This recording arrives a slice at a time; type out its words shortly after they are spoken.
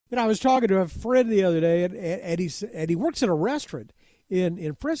I was talking to a friend the other day, and he works at a restaurant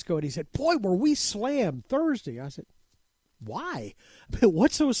in Frisco, and he said, "Boy, were we slammed Thursday." I said, "Why?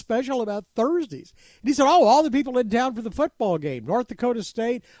 What's so special about Thursdays?" And he said, "Oh, all the people in town for the football game. North Dakota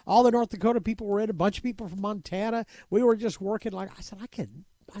State, all the North Dakota people were in, a bunch of people from Montana. We were just working like." I said,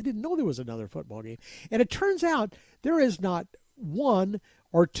 I didn't know there was another football game. And it turns out there is not one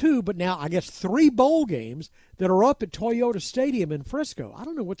or two, but now I guess three bowl games that are up at Toyota Stadium in Frisco. I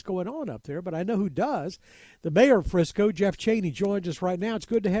don't know what's going on up there, but I know who does. The mayor of Frisco, Jeff Cheney, joins us right now. It's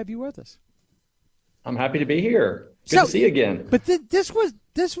good to have you with us. I'm happy to be here. Good to see you again. But this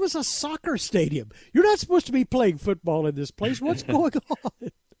was a soccer stadium. You're not supposed to be playing football in this place. What's going on?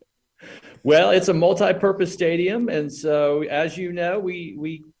 Well, it's a multi-purpose stadium, and so as you know,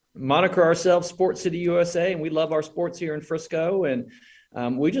 we moniker ourselves Sports City USA, and we love our sports here in Frisco, and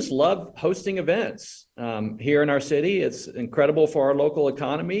we just love hosting events here in our city. It's incredible for our local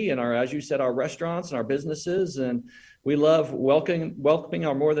economy and our, as you said, our restaurants and our businesses, and we love welcoming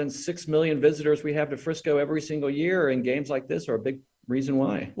our more than 6 million visitors we have to Frisco every single year, and games like this are a big reason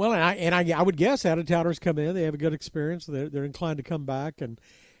why. Well, I would guess out-of-towners come in, they have a good experience, they're inclined to come back and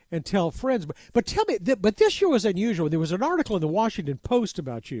tell friends. But tell me, but this year was unusual. There was an article in the Washington Post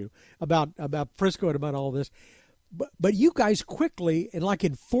about you, about Frisco and about all this. But you guys quickly, and like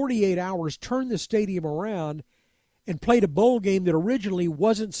in 48 hours, turned the stadium around and played a bowl game that originally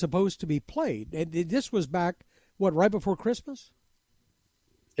wasn't supposed to be played. And this was back, right before Christmas?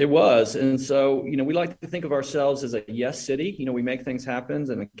 It was. And so, we like to think of ourselves as a yes city. We make things happen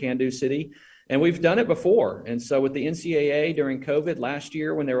and a can-do city. And we've done it before. And so with the NCAA during COVID last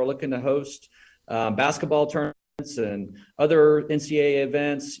year, when they were looking to host basketball tournaments and other NCAA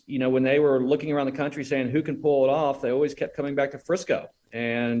events, when they were looking around the country saying who can pull it off, they always kept coming back to Frisco.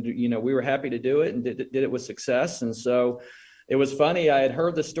 And, we were happy to do it and did it with success. And so it was funny. I had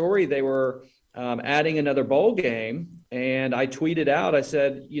heard the story. They were adding another bowl game. And I tweeted out, I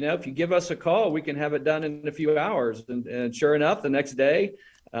said, if you give us a call, we can have it done in a few hours. And sure enough, the next day,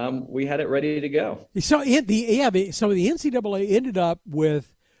 we had it ready to go. So the NCAA ended up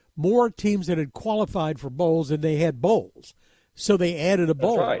with more teams that had qualified for bowls than they had bowls. So they added a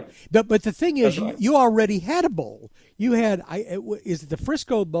bowl. That's right. But the thing is, right. you already had a bowl. You had, is it the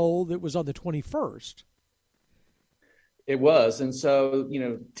Frisco Bowl that was on the 21st? It was. And so,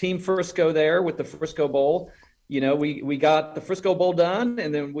 Team Frisco there with the Frisco Bowl, we got the Frisco Bowl done,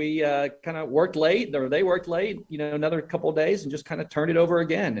 and then we kind of worked late, or they worked late, another couple of days, and just kind of turned it over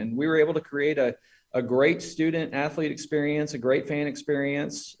again. And we were able to create a great student athlete experience, a great fan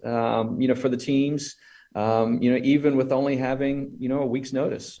experience, for the teams, even with only having, a week's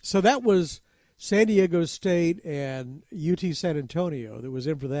notice. So that was San Diego State and UT San Antonio that was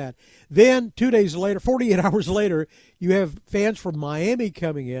in for that. Then 2 days later, 48 hours later, you have fans from Miami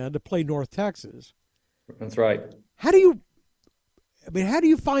coming in to play North Texas. That's right. How do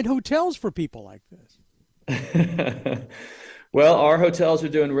you find hotels for people like this? Well, our hotels are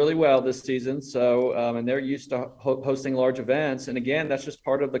doing really well this season. So, and they're used to hosting large events. And again, that's just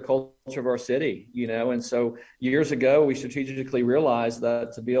part of the culture of our city, and so years ago, we strategically realized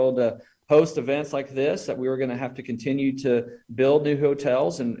that to be able to host events like this, that we were going to have to continue to build new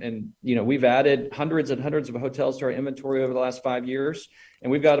hotels. And we've added hundreds and hundreds of hotels to our inventory over the last 5 years. And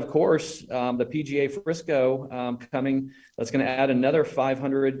we've got, of course, the PGA Frisco coming. That's going to add another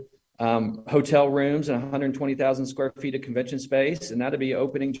 500 hotel rooms and 120,000 square feet of convention space. And that'll be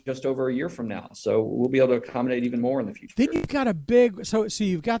opening just over a year from now. So we'll be able to accommodate even more in the future. Then you've got a big, so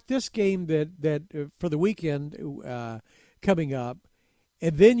you've got this game that for the weekend coming up.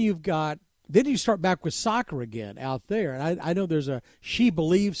 And then you start back with soccer again out there. And I know there's a She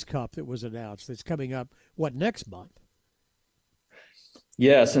Believes Cup that was announced that's coming up, next month?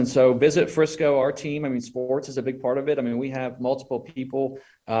 Yes, and so Visit Frisco, our team, sports is a big part of it. We have multiple people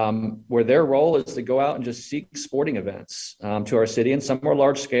where their role is to go out and just seek sporting events to our city. And some are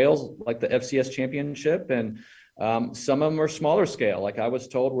large scales, like the FCS Championship, and some of them are smaller scale. Like I was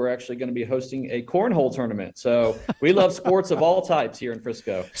told, we're actually going to be hosting a cornhole tournament. So we love sports of all types here in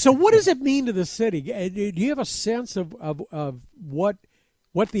Frisco. So what does it mean to the city? Do you have a sense of what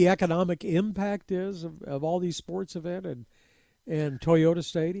the economic impact is of all these sports events and Toyota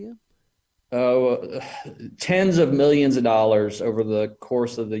Stadium? Tens of millions of dollars over the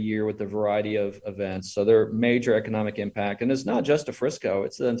course of the year with a variety of events. So they're major economic impact. And it's not just to Frisco,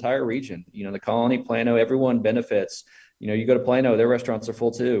 it's the entire region. The Colony, Plano, everyone benefits. You go to Plano, their restaurants are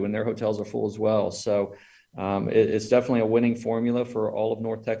full too, and their hotels are full as well. So it's definitely a winning formula for all of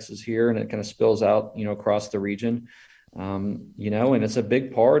North Texas here, and it kind of spills out, across the region. And it's a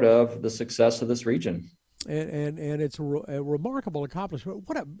big part of the success of this region. and it's a remarkable accomplishment.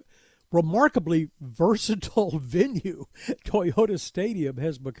 What a remarkably versatile venue Toyota Stadium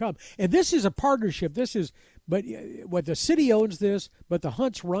has become. And this is a partnership. But what the city owns this, but the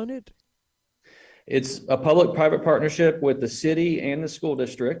Hunts run it. It's a public-private partnership with the city and the school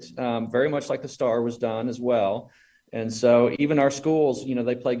district, very much like the Star was done as well. And so even our schools,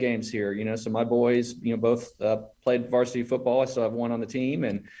 they play games here, so my boys, both played varsity football. I still have one on the team,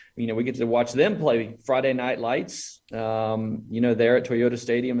 and, we get to watch them play Friday Night Lights, there at Toyota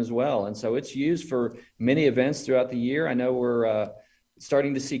Stadium as well. And so it's used for many events throughout the year. I know we're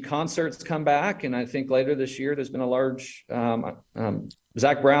starting to see concerts come back, and I think later this year there's been a large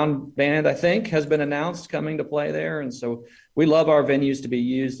Zach Brown band, I think, has been announced coming to play there. And so we love our venues to be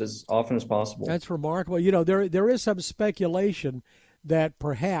used as often as possible. That's remarkable. There is some speculation that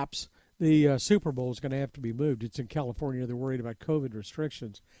perhaps the Super Bowl is going to have to be moved. It's in California. They're worried about COVID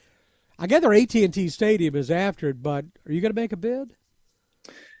restrictions. I gather AT&T Stadium is after it, but are you going to make a bid?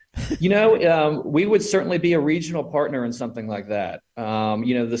 We would certainly be a regional partner in something like that.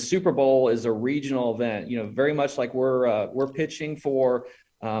 The Super Bowl is a regional event, very much like we're pitching for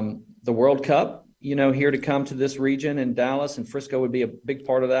the World Cup, here to come to this region in Dallas, and Frisco would be a big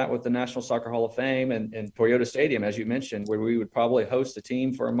part of that with the National Soccer Hall of Fame and Toyota Stadium, as you mentioned, where we would probably host a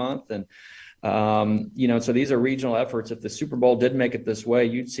team for a month. And, so these are regional efforts. If the Super Bowl did make it this way,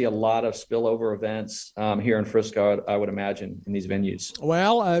 you'd see a lot of spillover events here in Frisco, I would imagine, in these venues.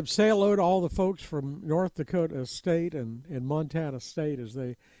 Well, say hello to all the folks from North Dakota State and Montana State as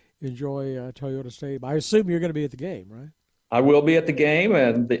they enjoy Toyota Stadium. I assume you're going to be at the game, right? I will be at the game,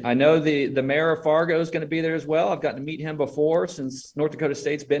 and I know the mayor of Fargo is going to be there as well. I've gotten to meet him before, since North Dakota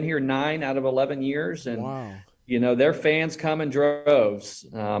State's been here 9 out of 11 years. And wow. Their fans come in droves.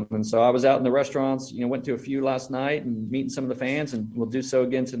 And so I was out in the restaurants, went to a few last night and meeting some of the fans, and we'll do so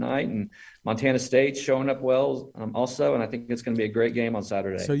again tonight. And Montana State's showing up well also, and I think it's going to be a great game on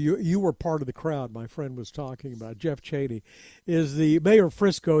Saturday. So you were part of the crowd my friend was talking about. Jeff Cheney is the mayor of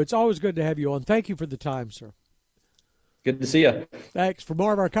Frisco. It's always good to have you on. Thank you for the time, sir. Good to see you. Thanks. For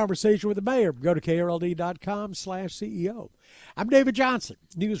more of our conversation with the mayor, go to krld.com/CEO. I'm David Johnson,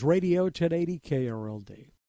 News Radio 1080 KRLD.